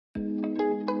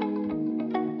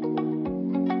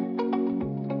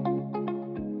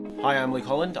Hi, I'm Luke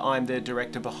Holland. I'm the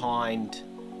director behind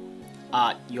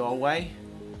Art Yaw. I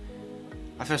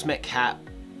first met Kat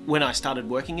when I started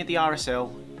working at the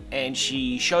RSL, and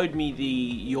she showed me the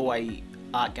Your Way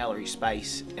art gallery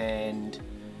space, and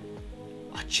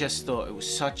I just thought it was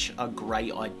such a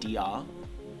great idea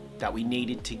that we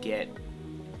needed to get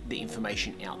the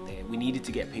information out there. We needed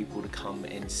to get people to come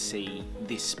and see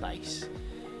this space.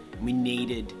 We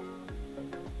needed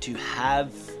to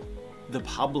have the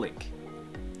public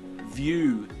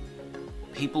view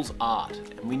people's art,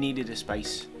 and we needed a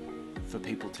space for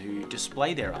people to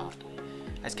display their art.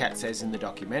 As Kat says in the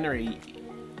documentary,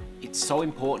 it's so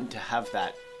important to have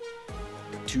that,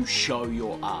 to show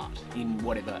your art in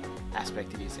whatever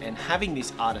aspect it is, and having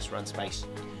this artist run space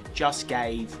just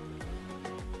gave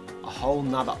a whole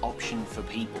nother option for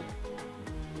people.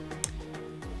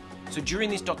 So during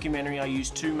this documentary I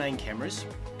used two main cameras.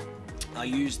 I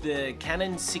used the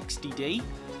Canon 60D,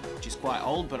 which is quite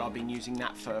old, but I've been using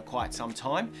that for quite some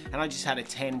time, and I just had a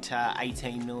 10 to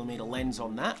 18mm lens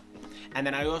on that. And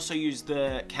then I also used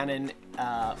the Canon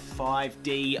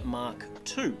 5D Mark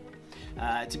II.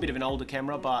 It's a bit of an older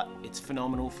camera, but it's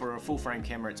phenomenal for a full frame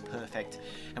camera. It's perfect.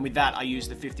 And with that I used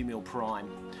the 50mm prime.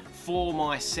 For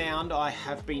my sound I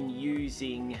have been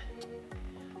using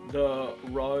the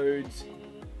RØDE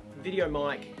Video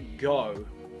Mic Go.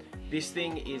 This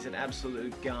thing is an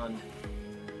absolute gun.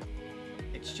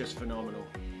 It's just phenomenal.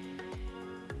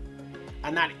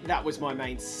 And that was my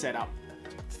main setup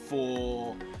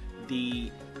for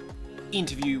the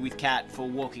interview with Kat, for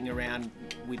walking around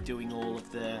with doing all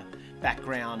of the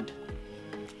background,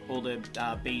 all the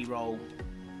B-roll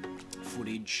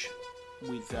footage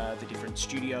with the different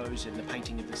studios and the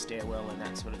painting of the stairwell and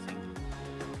that sort of thing.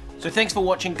 So thanks for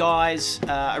watching, guys.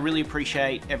 I really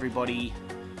appreciate everybody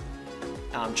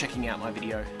checking out my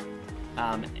video.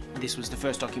 This was the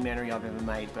first documentary I've ever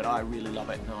made, but I really love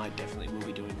it, and I definitely will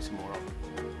be doing some more of it.